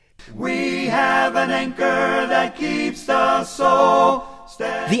We have an anchor that keeps the soul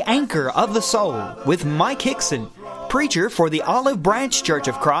steady. The Anchor of the Soul with Mike Hickson, preacher for the Olive Branch Church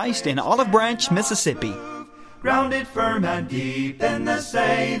of Christ in Olive Branch, Mississippi. Grounded firm and deep in the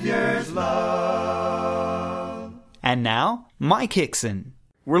Savior's love. And now, Mike Hickson.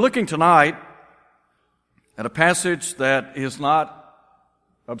 We're looking tonight at a passage that is not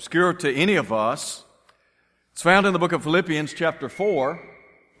obscure to any of us. It's found in the book of Philippians chapter 4.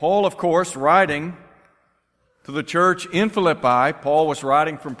 Paul, of course, writing to the church in Philippi. Paul was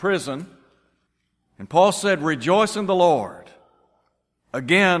writing from prison. And Paul said, "Rejoice in the Lord.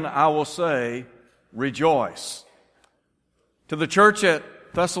 Again, I will say, rejoice." To the church at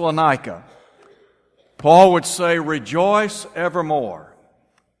Thessalonica, Paul would say, "Rejoice evermore."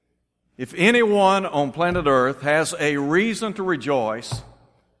 If anyone on planet Earth has a reason to rejoice,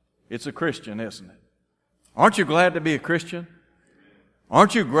 it's a Christian, isn't it? Aren't you glad to be a Christian?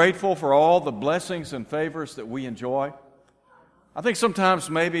 Aren't you grateful for all the blessings and favors that we enjoy? I think sometimes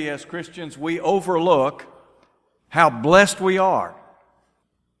maybe as Christians we overlook how blessed we are.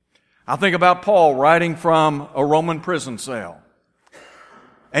 I think about Paul writing from a Roman prison cell.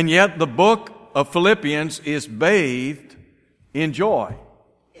 And yet the book of Philippians is bathed in joy,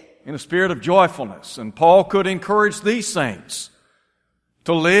 in a spirit of joyfulness. And Paul could encourage these saints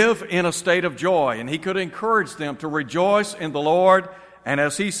to live in a state of joy. And he could encourage them to rejoice in the Lord. And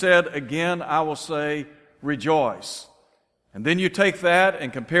as he said, "Again, I will say, rejoice." And then you take that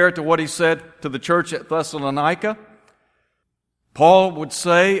and compare it to what he said to the church at Thessalonica. Paul would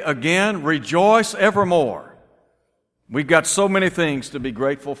say, again, "Rejoice evermore." We've got so many things to be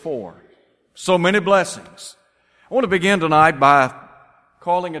grateful for. So many blessings. I want to begin tonight by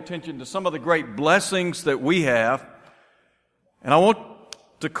calling attention to some of the great blessings that we have. And I want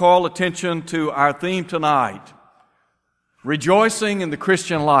to call attention to our theme tonight, rejoicing in the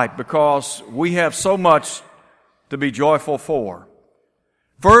Christian life, because we have so much to be joyful for.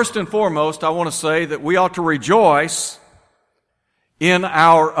 First and foremost, I want to say that we ought to rejoice in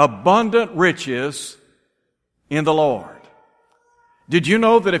our abundant riches in the Lord. Did you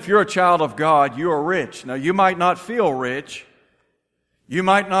know that if you're a child of God, you are rich? Now, you might not feel rich. You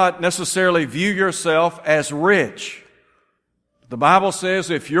might not necessarily view yourself as rich. The Bible says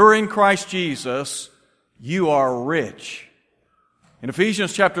if you're in Christ Jesus, you are rich. In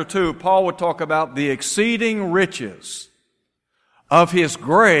Ephesians chapter 2, Paul would talk about the exceeding riches of His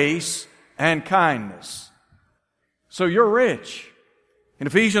grace and kindness. So you're rich. In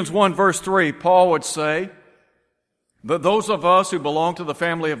Ephesians 1 verse 3, Paul would say that those of us who belong to the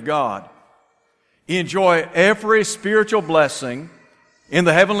family of God enjoy every spiritual blessing in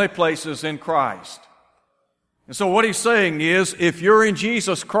the heavenly places in Christ. And so what he's saying is, if you're in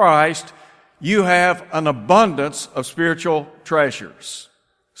Jesus Christ, you have an abundance of spiritual treasures,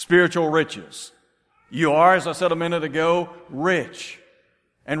 spiritual riches. You are, as I said a minute ago, rich,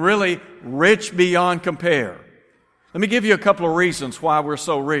 and really rich beyond compare. Let me give you a couple of reasons why we're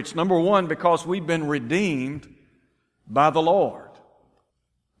so rich. Number one, because we've been redeemed by the Lord.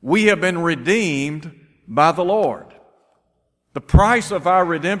 We have been redeemed by the Lord. The price of our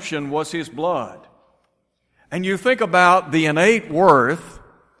redemption was His blood. And you think about the innate worth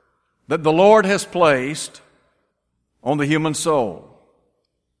that the Lord has placed on the human soul.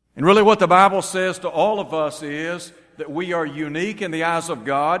 And really what the Bible says to all of us is that we are unique in the eyes of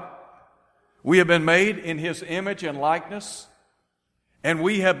God. We have been made in His image and likeness, and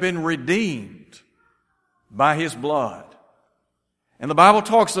we have been redeemed by His blood. And the Bible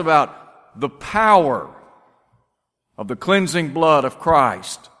talks about the power of the cleansing blood of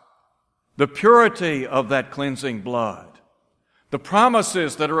Christ, the purity of that cleansing blood, the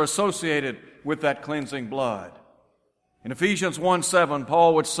promises that are associated with that cleansing blood. In Ephesians 1:7,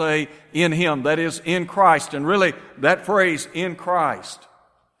 Paul would say, "In Him," that is, in Christ. And really, that phrase, "in Christ,"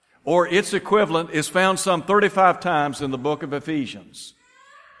 or its equivalent, is found some 35 times in the book of Ephesians.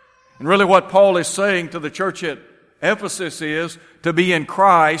 And really what Paul is saying to the church at Ephesus is, to be in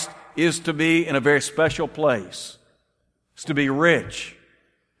Christ is to be in a very special place. It's to be rich,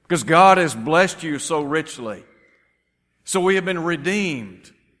 because God has blessed you so richly. So we have been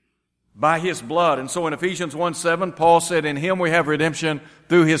redeemed by His blood. And so in Ephesians 1:7, Paul said, "In Him we have redemption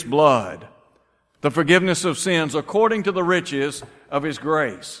through His blood, the forgiveness of sins according to the riches of His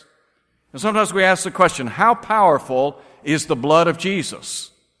grace." And sometimes we ask the question, how powerful is the blood of Jesus?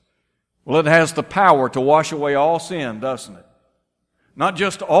 Well, it has the power to wash away all sin, doesn't it? Not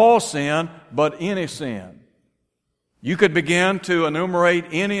just all sin, but any sin. You could begin to enumerate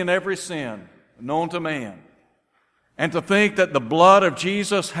any and every sin known to man, and to think that the blood of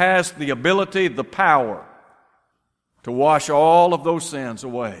Jesus has the ability, the power to wash all of those sins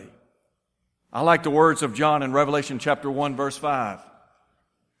away. I like the words of John in Revelation chapter 1, verse 5.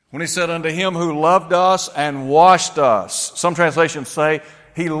 When he said, unto him who loved us and washed us. Some translations say,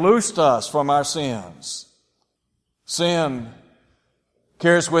 he loosed us from our sins. Sin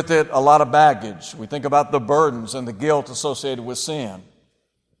carries with it a lot of baggage. We think about the burdens and the guilt associated with sin.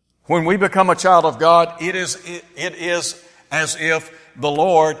 When we become a child of God, it is as if the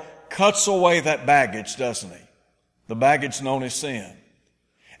Lord cuts away that baggage, doesn't he? The baggage known as sin.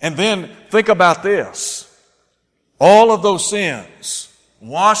 And then think about this. All of those sins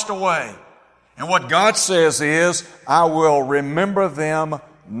washed away. And what God says is, I will remember them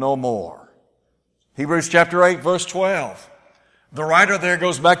no more. Hebrews chapter 8, verse 12. The writer there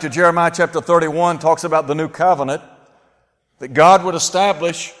goes back to Jeremiah chapter 31, talks about the new covenant that God would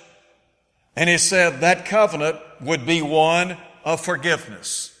establish. And he said that covenant would be one of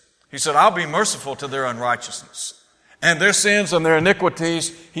forgiveness. He said, I'll be merciful to their unrighteousness. And their sins and their iniquities,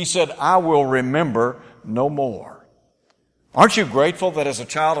 he said, I will remember no more. Aren't you grateful that as a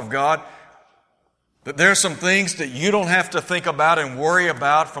child of God, that there are some things that you don't have to think about and worry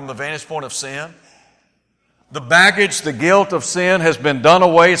about from the vantage point of sin? The baggage, the guilt of sin has been done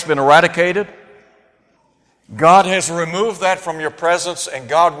away. It's been eradicated. God has removed that from your presence, and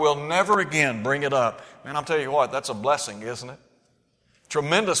God will never again bring it up. Man, I'll tell you what, that's a blessing, isn't it?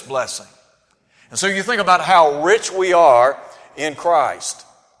 Tremendous blessing. And so you think about how rich we are in Christ.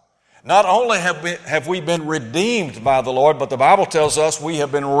 Not only have we been redeemed by the Lord, but the Bible tells us we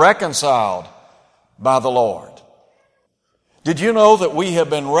have been reconciled by the Lord. Did you know that we have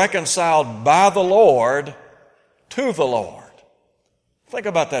been reconciled by the Lord to the Lord? Think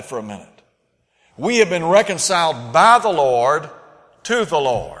about that for a minute. We have been reconciled by the Lord to the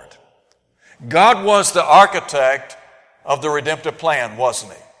Lord. God was the architect of the redemptive plan,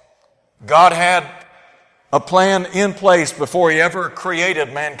 wasn't he? God had a plan in place before he ever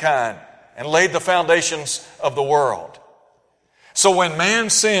created mankind and laid the foundations of the world. So when man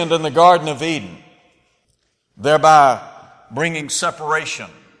sinned in the Garden of Eden, thereby bringing separation,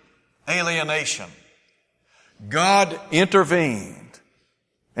 alienation, God intervened.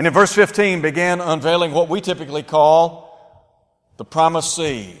 And in verse 15 began unveiling what we typically call the promised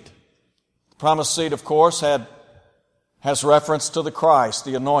seed. The promised seed, of course, has reference to the Christ,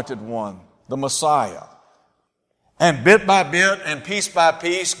 the anointed one, the Messiah. And bit by bit and piece by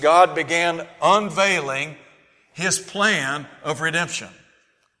piece, God began unveiling his plan of redemption.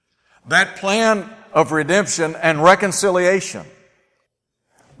 That plan of redemption and reconciliation,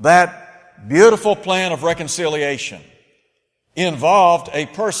 that beautiful plan of reconciliation, involved a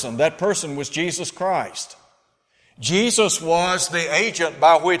person. That person was Jesus Christ. Jesus was the agent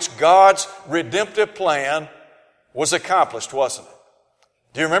by which God's redemptive plan was accomplished, wasn't it?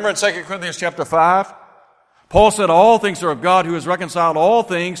 Do you remember in 2 Corinthians chapter 5? Paul said, all things are of God who has reconciled all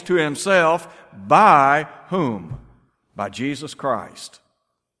things to himself by whom? By Jesus Christ.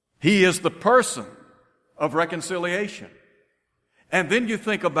 He is the person of reconciliation. And then you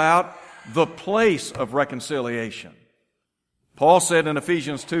think about the place of reconciliation. Paul said in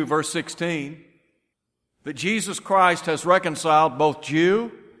Ephesians 2, verse 16, that Jesus Christ has reconciled both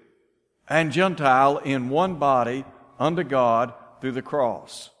Jew and Gentile in one body unto God through the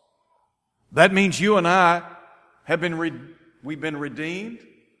cross. That means you and I we've been redeemed.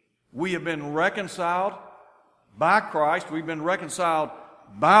 We have been reconciled by Christ. We've been reconciled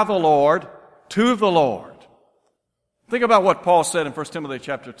by the Lord to the Lord. Think about what Paul said in 1 Timothy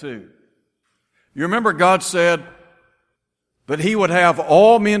chapter 2. You remember God said that he would have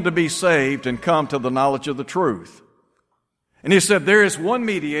all men to be saved and come to the knowledge of the truth. And he said there is one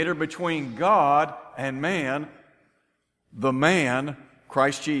mediator between God and man, the man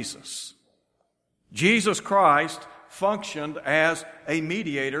Christ Jesus. Jesus Christ functioned as a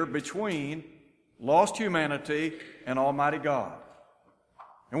mediator between lost humanity and Almighty God.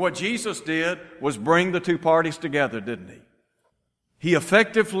 And what Jesus did was bring the two parties together, didn't he? He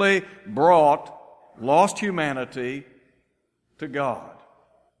effectively brought lost humanity to God,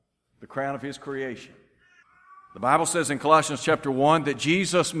 the crown of his creation. The Bible says in Colossians chapter 1 that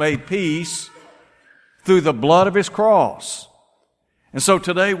Jesus made peace through the blood of his cross. And so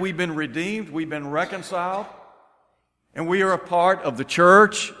today we've been redeemed, we've been reconciled, and we are a part of the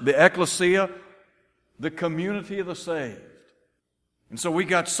church, the ecclesia, the community of the saved. And so we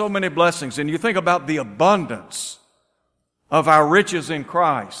got so many blessings. And you think about the abundance of our riches in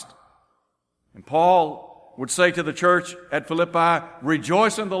Christ. And Paul would say to the church at Philippi,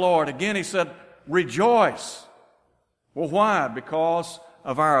 rejoice in the Lord. Again, he said, rejoice. Well, why? Because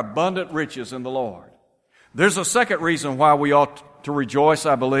of our abundant riches in the Lord. There's a second reason why we ought to rejoice,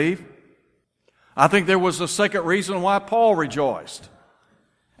 I believe. I think there was a second reason why Paul rejoiced.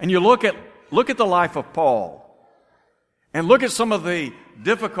 And you look at the life of Paul, and look at some of the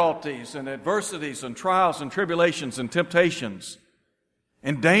difficulties and adversities and trials and tribulations and temptations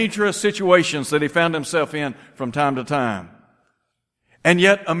and dangerous situations that he found himself in from time to time. And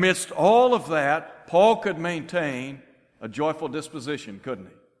yet, amidst all of that, Paul could maintain a joyful disposition, couldn't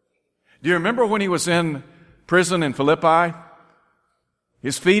he? Do you remember when he was in prison in Philippi?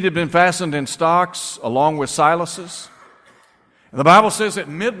 His feet had been fastened in stocks along with Silas's. And the Bible says at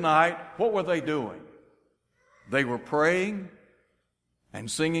midnight, what were they doing? They were praying and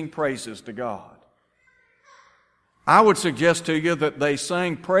singing praises to God. I would suggest to you that they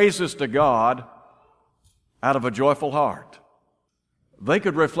sang praises to God out of a joyful heart. They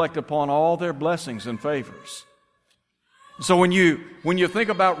could reflect upon all their blessings and favors. So when you think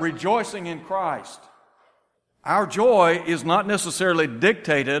about rejoicing in Christ, our joy is not necessarily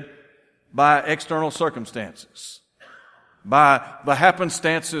dictated by external circumstances, by the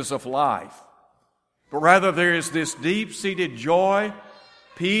happenstances of life, but rather there is this deep-seated joy,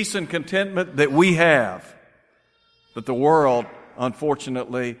 peace, and contentment that we have that the world,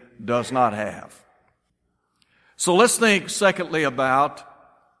 unfortunately, does not have. So let's think, secondly, about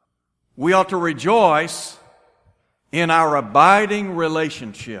we ought to rejoice in our abiding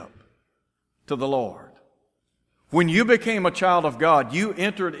relationship to the Lord. When you became a child of God, you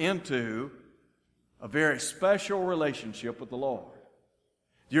entered into a very special relationship with the Lord.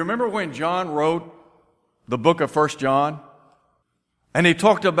 Do you remember when John wrote the book of 1 John? And he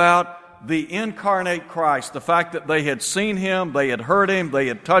talked about the incarnate Christ, the fact that they had seen Him, they had heard Him, they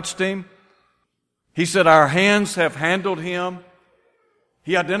had touched Him. He said, our hands have handled Him.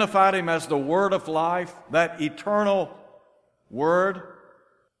 He identified Him as the Word of life, that eternal Word.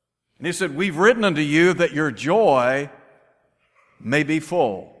 And He said, we've written unto you that your joy may be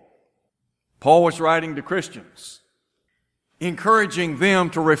full. Paul was writing to Christians, encouraging them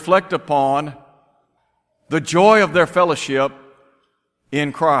to reflect upon the joy of their fellowship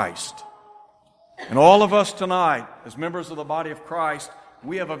in Christ. And all of us tonight, as members of the body of Christ,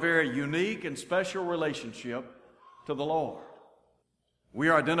 we have a very unique and special relationship to the Lord. We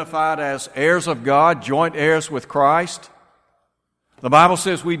are identified as heirs of God, joint heirs with Christ. The Bible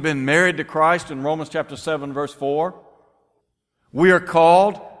says we've been married to Christ in Romans chapter 7, verse 4. We are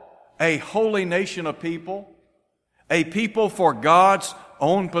called a holy nation of people, a people for God's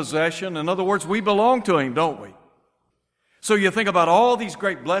own possession. In other words, we belong to Him, don't we? So you think about all these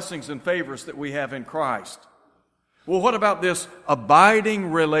great blessings and favors that we have in Christ. Well, what about this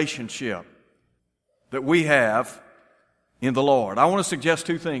abiding relationship that we have in the Lord? I want to suggest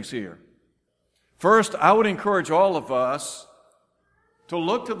two things here. First, I would encourage all of us to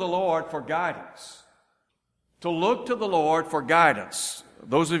look to the Lord for guidance. To look to the Lord for guidance.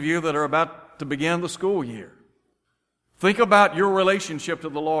 Those of you that are about to begin the school year, think about your relationship to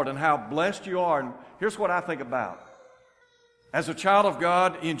the Lord and how blessed you are. And here's what I think about. As a child of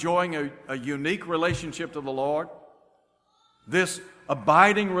God, enjoying a unique relationship to the Lord, this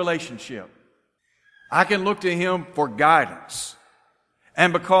abiding relationship, I can look to Him for guidance.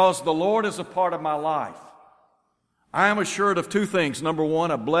 And because the Lord is a part of my life, I am assured of two things. Number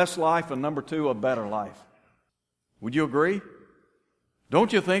one, a blessed life, and number two, a better life. Would you agree?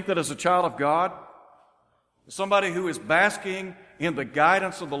 Don't you think that as a child of God, somebody who is basking in the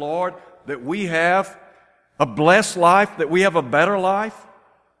guidance of the Lord, that we have a blessed life, that we have a better life?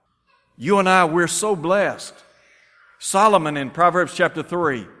 You and I, we're so blessed. Solomon in Proverbs chapter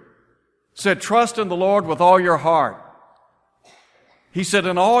 3 said, trust in the Lord with all your heart. He said,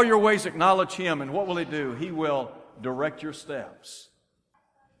 in all your ways acknowledge Him, and what will He do? He will direct your steps.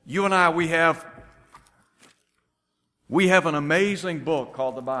 You and I, we have an amazing book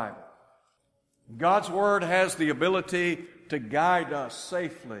called the Bible. God's Word has the ability to guide us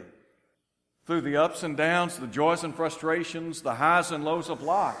safely through the ups and downs, the joys and frustrations, the highs and lows of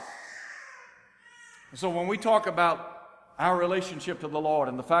life. So when we talk about our relationship to the Lord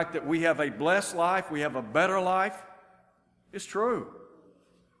and the fact that we have a blessed life, we have a better life, it's true.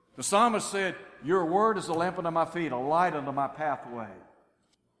 The psalmist said, your word is a lamp unto my feet, a light unto my pathway.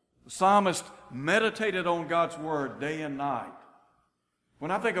 The psalmist meditated on God's word day and night.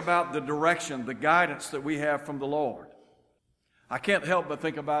 When I think about the direction, the guidance that we have from the Lord, I can't help but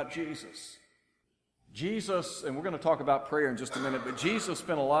think about Jesus. Jesus, and we're going to talk about prayer in just a minute, but Jesus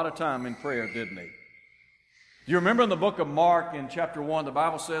spent a lot of time in prayer, didn't He? Do you remember in the book of Mark in chapter 1, the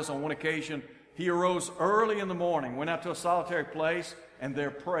Bible says on one occasion, He arose early in the morning, went out to a solitary place, and there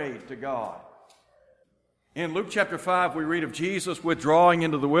prayed to God. In Luke chapter 5, we read of Jesus withdrawing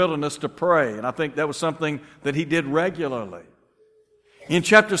into the wilderness to pray, and I think that was something that He did regularly. In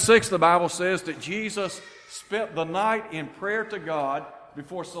chapter 6, the Bible says that Jesus spent the night in prayer to God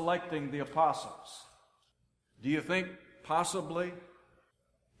before selecting the apostles. Do you think possibly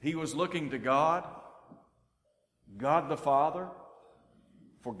he was looking to God the Father,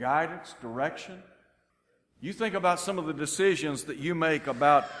 for guidance, direction? You think about some of the decisions that you make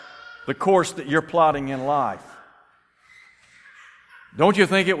about the course that you're plotting in life. Don't you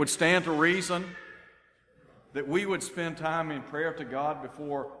think it would stand to reason that we would spend time in prayer to God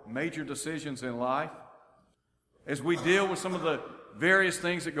before major decisions in life? As we deal with some of the various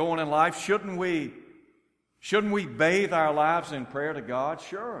things that go on in life, shouldn't we bathe our lives in prayer to God?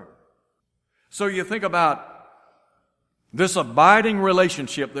 Sure. So you think about this abiding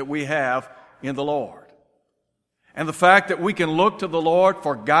relationship that we have in the Lord. And the fact that we can look to the Lord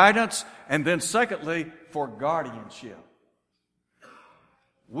for guidance, and then secondly, for guardianship.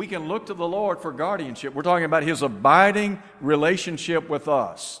 We can look to the Lord for guardianship. We're talking about His abiding relationship with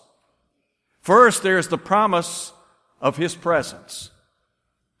us. First, there's the promise of His presence.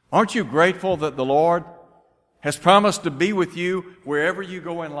 Aren't you grateful that the Lord has promised to be with you wherever you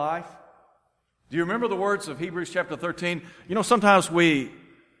go in life? Do you remember the words of Hebrews chapter 13? You know, sometimes we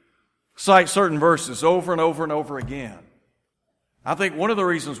cite certain verses over and over and over again. I think one of the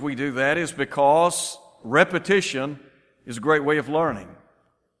reasons we do that is because repetition is a great way of learning.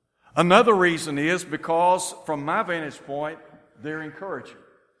 Another reason is because, from my vantage point, they're encouraging.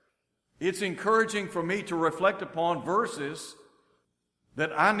 It's encouraging for me to reflect upon verses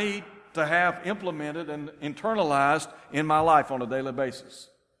that I need to have implemented and internalized in my life on a daily basis.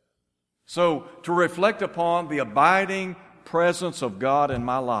 So, to reflect upon the abiding presence of God in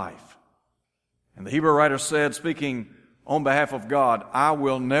my life. And the Hebrew writer said, speaking on behalf of God, I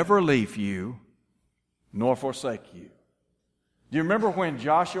will never leave you nor forsake you. Do you remember when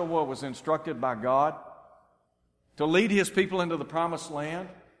Joshua was instructed by God to lead his people into the promised land?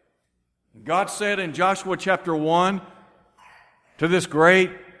 God said in Joshua chapter 1 to this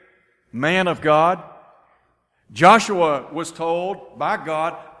great man of God, Joshua was told by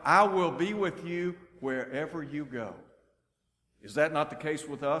God, I will be with you wherever you go. Is that not the case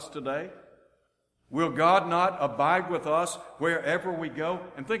with us today? Will God not abide with us wherever we go?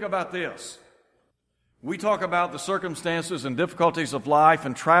 And think about this. We talk about the circumstances and difficulties of life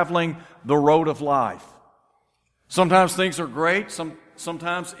and traveling the road of life. Sometimes things are great.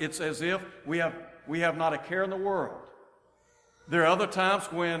 Sometimes it's as if we have not a care in the world. There are other times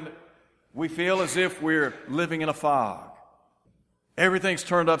when we feel as if we're living in a fog. Everything's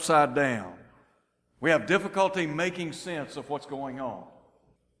turned upside down. We have difficulty making sense of what's going on.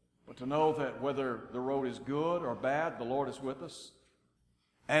 But to know that whether the road is good or bad, the Lord is with us.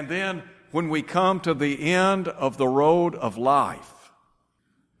 And then when we come to the end of the road of life,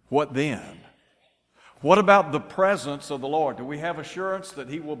 what then? What about the presence of the Lord? Do we have assurance that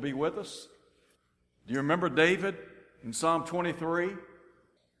He will be with us? Do you remember David in Psalm 23? You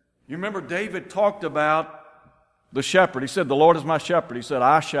remember David talked about the shepherd. He said, the Lord is my shepherd. He said,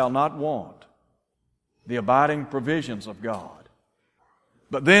 I shall not want the abiding provisions of God.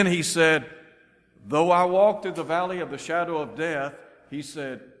 But then he said, though I walk through the valley of the shadow of death, he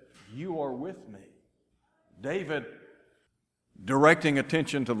said, you are with me. David directing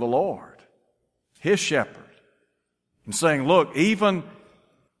attention to the Lord, his shepherd, and saying, look, even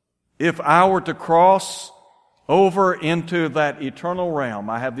if I were to cross over into that eternal realm,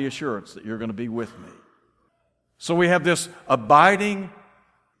 I have the assurance that you're going to be with me. So we have this abiding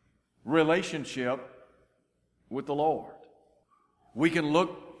relationship with the Lord. We can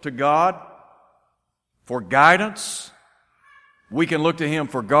look to God for guidance. We can look to Him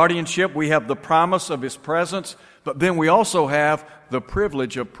for guardianship. We have the promise of His presence, but then we also have the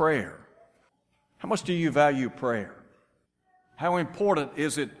privilege of prayer. How much do you value prayer? How important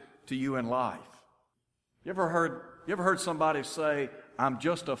is it to you in life? You ever heard somebody say, I'm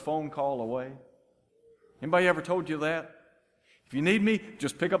just a phone call away? Anybody ever told you that? If you need me,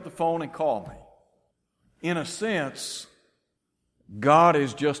 just pick up the phone and call me. In a sense, God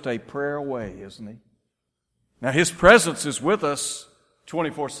is just a prayer away, isn't He? Now, His presence is with us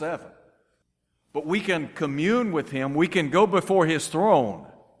 24/7. But we can commune with Him. We can go before His throne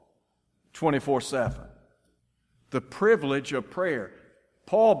 24/7. The privilege of prayer.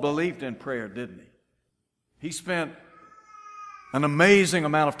 Paul believed in prayer, didn't he? He spent an amazing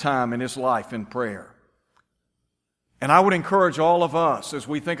amount of time in his life in prayer. And I would encourage all of us as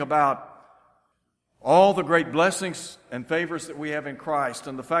we think about all the great blessings and favors that we have in Christ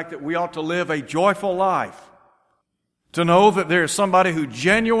and the fact that we ought to live a joyful life, to know that there is somebody who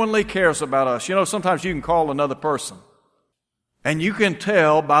genuinely cares about us. You know, sometimes you can call another person and you can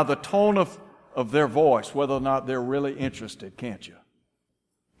tell by the tone of their voice whether or not they're really interested, can't you?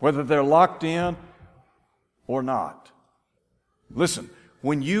 whether they're locked in or not. Listen,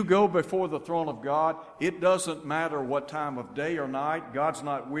 when you go before the throne of God, it doesn't matter what time of day or night. God's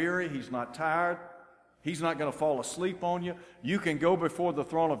not weary. He's not tired. He's not going to fall asleep on you. You can go before the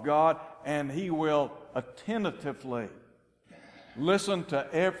throne of God, and He will attentively listen to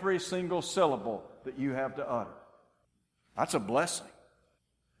every single syllable that you have to utter. That's a blessing.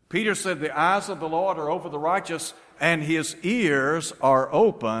 Peter said, the eyes of the Lord are over the righteous, and His ears are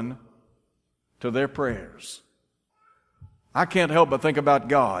open to their prayers. I can't help but think about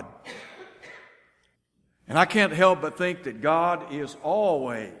God. And I can't help but think that God is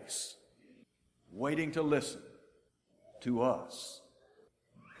always waiting to listen to us.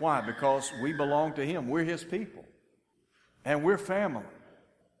 Why? Because we belong to Him. We're His people. And we're family.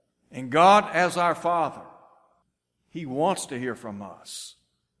 And God, as our Father, He wants to hear from us.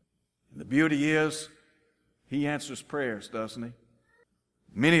 And the beauty is, He answers prayers, doesn't He?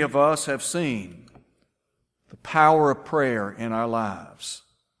 Many of us have seen the power of prayer in our lives.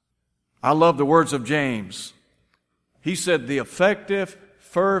 I love the words of James. He said, the effective,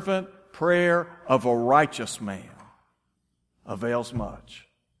 fervent prayer of a righteous man avails much.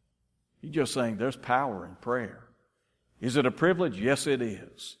 He's just saying there's power in prayer. Is it a privilege? Yes, it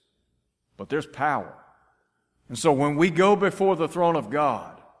is. But there's power. And so when we go before the throne of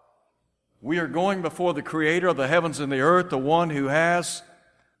God, we are going before the Creator of the heavens and the earth, the one who has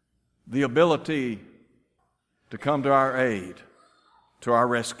the ability to come to our aid, to our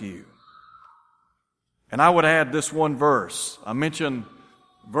rescue. And I would add this one verse. I mentioned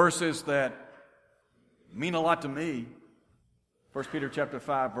verses that mean a lot to me. 1 Peter chapter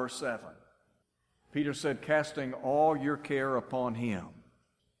 5, verse 7. Peter said, casting all your care upon Him,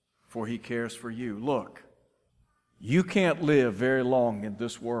 for He cares for you. Look, you can't live very long in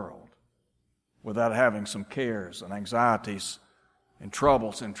this world without having some cares and anxieties and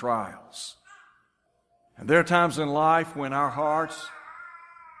troubles and trials. And there are times in life when our hearts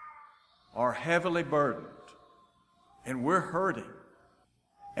are heavily burdened and we're hurting.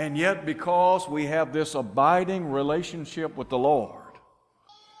 And yet, because we have this abiding relationship with the Lord,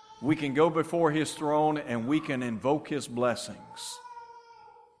 we can go before His throne and we can invoke His blessings.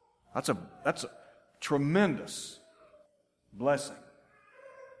 That's a tremendous blessing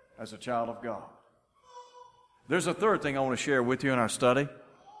as a child of God. There's a third thing I want to share with you in our study,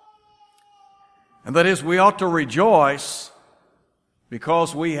 and that is we ought to rejoice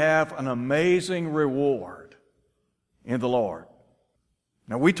because we have an amazing reward in the Lord.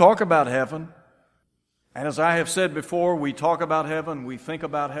 Now, we talk about heaven, and as I have said before, we talk about heaven, we think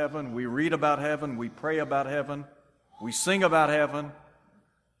about heaven, we read about heaven, we pray about heaven, we sing about heaven.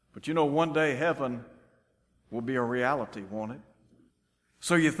 But you know, one day heaven will be a reality, won't it?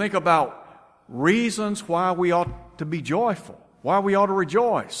 So you think about reasons why we ought to be joyful, why we ought to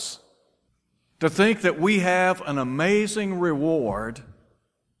rejoice. To think that we have an amazing reward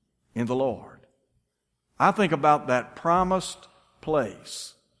in the Lord. I think about that promised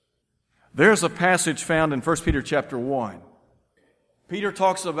place. There's a passage found in 1 Peter chapter 1. Peter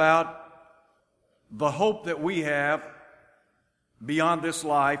talks about the hope that we have beyond this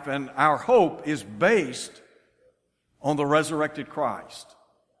life, and our hope is based on the resurrected Christ.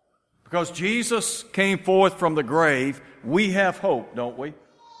 Because Jesus came forth from the grave, we have hope, don't we?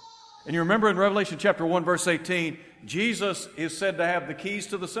 And you remember in Revelation chapter 1, verse 18, Jesus is said to have the keys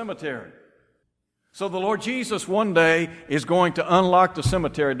to the cemetery. So the Lord Jesus one day is going to unlock the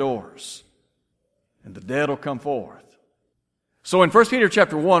cemetery doors, and the dead will come forth. So in 1 Peter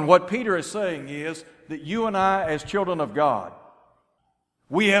chapter 1, what Peter is saying is that you and I, as children of God,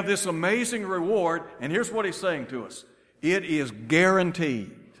 we have this amazing reward, and here's what he's saying to us. It is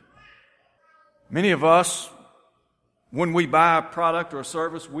guaranteed. Many of us, when we buy a product or a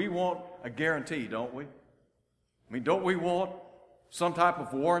service, we want a guarantee, don't we? I mean, don't we want some type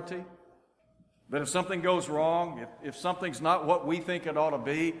of warranty? That if something goes wrong, if something's not what we think it ought to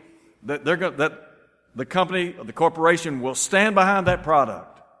be, that the company or the corporation will stand behind that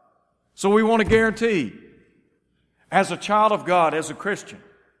product. So we want a guarantee. As a child of God, as a Christian,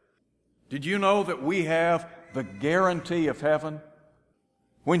 did you know that we have the guarantee of heaven?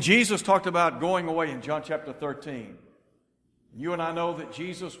 When Jesus talked about going away in John chapter 13, you and I know that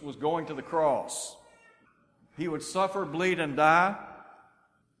Jesus was going to the cross. He would suffer, bleed, and die,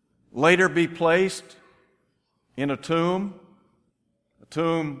 later be placed in a tomb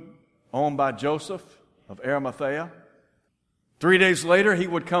owned by Joseph of Arimathea. 3 days later, he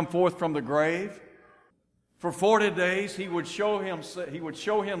would come forth from the grave. For 40 days, he would show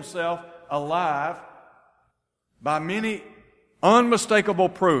himself alive by many unmistakable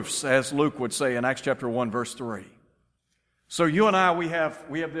proofs, as Luke would say in Acts chapter 1, verse 3. So you and I, we have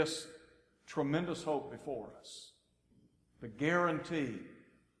this tremendous hope before us. The guarantee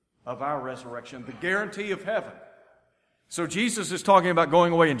of our resurrection, the guarantee of heaven. So Jesus is talking about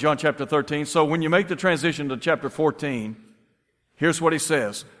going away in John chapter 13. So when you make the transition to chapter 14, here's what he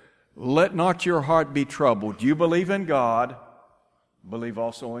says. Let not your heart be troubled. You believe in God, believe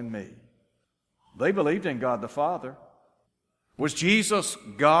also in me. They believed in God the Father. Was Jesus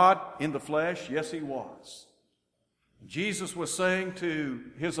God in the flesh? Yes, he was. Jesus was saying to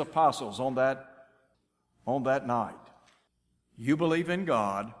his apostles on that night, you believe in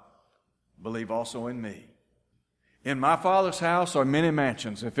God, believe also in me. In my Father's house are many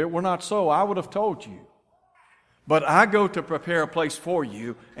mansions. If it were not so, I would have told you. But I go to prepare a place for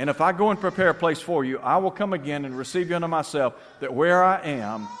you, and if I go and prepare a place for you, I will come again and receive you unto myself, that where I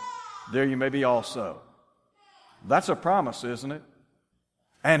am, there you may be also. That's a promise, isn't it?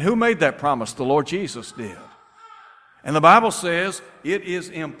 And who made that promise? The Lord Jesus did. And the Bible says it is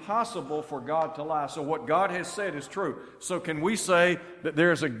impossible for God to lie. So what God has said is true. So can we say that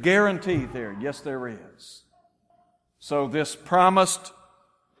there's a guarantee there? Yes, there is. So this promised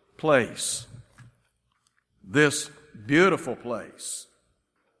place, this beautiful place,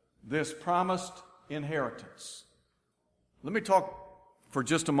 this promised inheritance. Let me talk for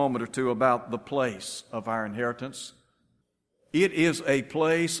just a moment or two about the place of our inheritance. It is a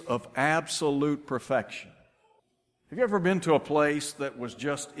place of absolute perfection. Have you ever been to a place that was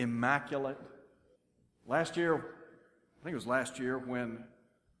just immaculate? Last year, I think it was last year, when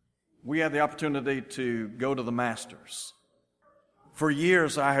we had the opportunity to go to the Masters. For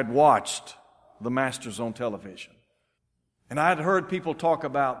years, I had watched the Masters on television. And I had heard people talk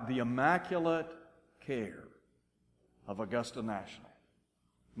about the immaculate care of Augusta National.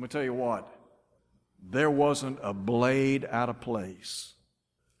 Let me tell you what, there wasn't a blade out of place.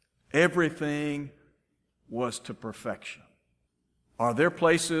 Everything was to perfection. Are there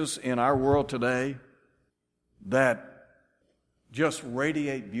places in our world today that just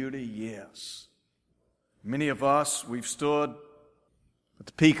radiate beauty? Yes. Many of us, we've stood at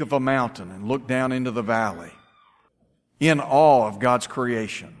the peak of a mountain and looked down into the valley in awe of God's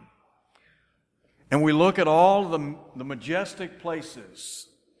creation. And we look at all the majestic places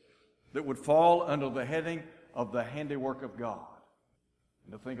that would fall under the heading of the handiwork of God.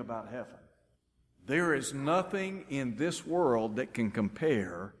 And to think about heaven. There is nothing in this world that can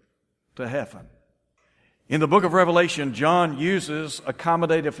compare to heaven. In the book of Revelation, John uses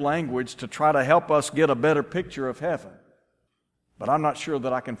accommodative language to try to help us get a better picture of heaven. But I'm not sure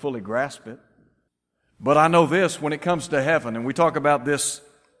that I can fully grasp it. But I know this, when it comes to heaven, and we talk about this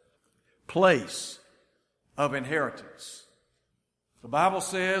place of inheritance, the Bible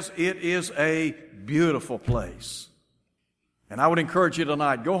says it is a beautiful place. And I would encourage you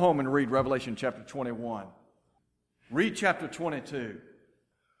tonight, go home and read Revelation chapter 21. Read chapter 22.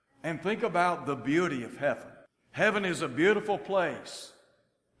 And think about the beauty of heaven. Heaven is a beautiful place.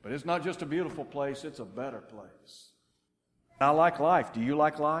 But it's not just a beautiful place, it's a better place. I like life. Do you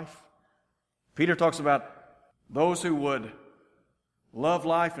like life? Peter talks about those who would love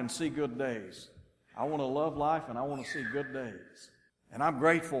life and see good days. I want to love life and I want to see good days. And I'm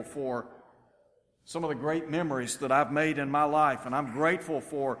grateful for some of the great memories that I've made in my life, and I'm grateful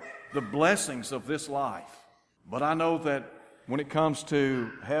for the blessings of this life. But I know that when it comes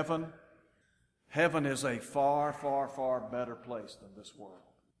to heaven, heaven is a far, far, far better place than this world.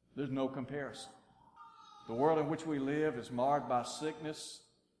 There's no comparison. The world in which we live is marred by sickness,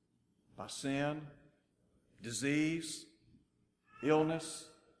 by sin, disease, illness,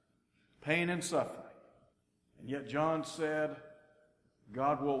 pain, and suffering. And yet John said,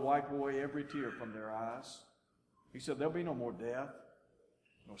 God will wipe away every tear from their eyes. He said there'll be no more death,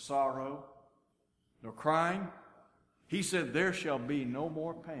 no sorrow, no crying. He said there shall be no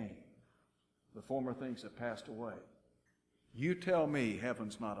more pain. The former things have passed away. You tell me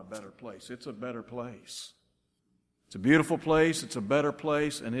heaven's not a better place. It's a better place. It's a beautiful place, it's a better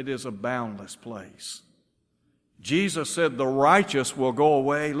place, and it is a boundless place. Jesus said the righteous will go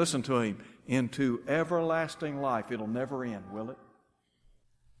away, listen to him, into everlasting life. It'll never end, will it?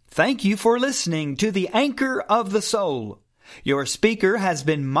 Thank you for listening to the Anchor of the Soul. Your speaker has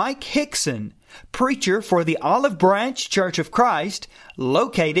been Mike Hickson, preacher for the Olive Branch Church of Christ,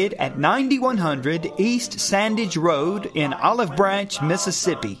 located at 9100 East Sandage Road in Olive Branch,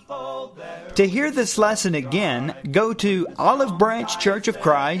 Mississippi. To hear this lesson again, go to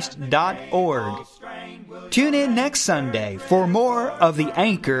olivebranchchurchofchrist.org. Tune in next Sunday for more of the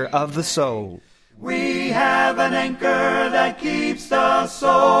Anchor of the Soul. We have an anchor that keeps the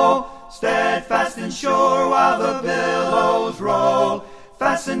soul steadfast and sure while the billows roll.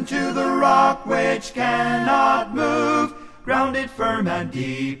 Fastened to the rock which cannot move, grounded firm and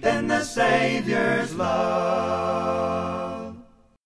deep in the Savior's love.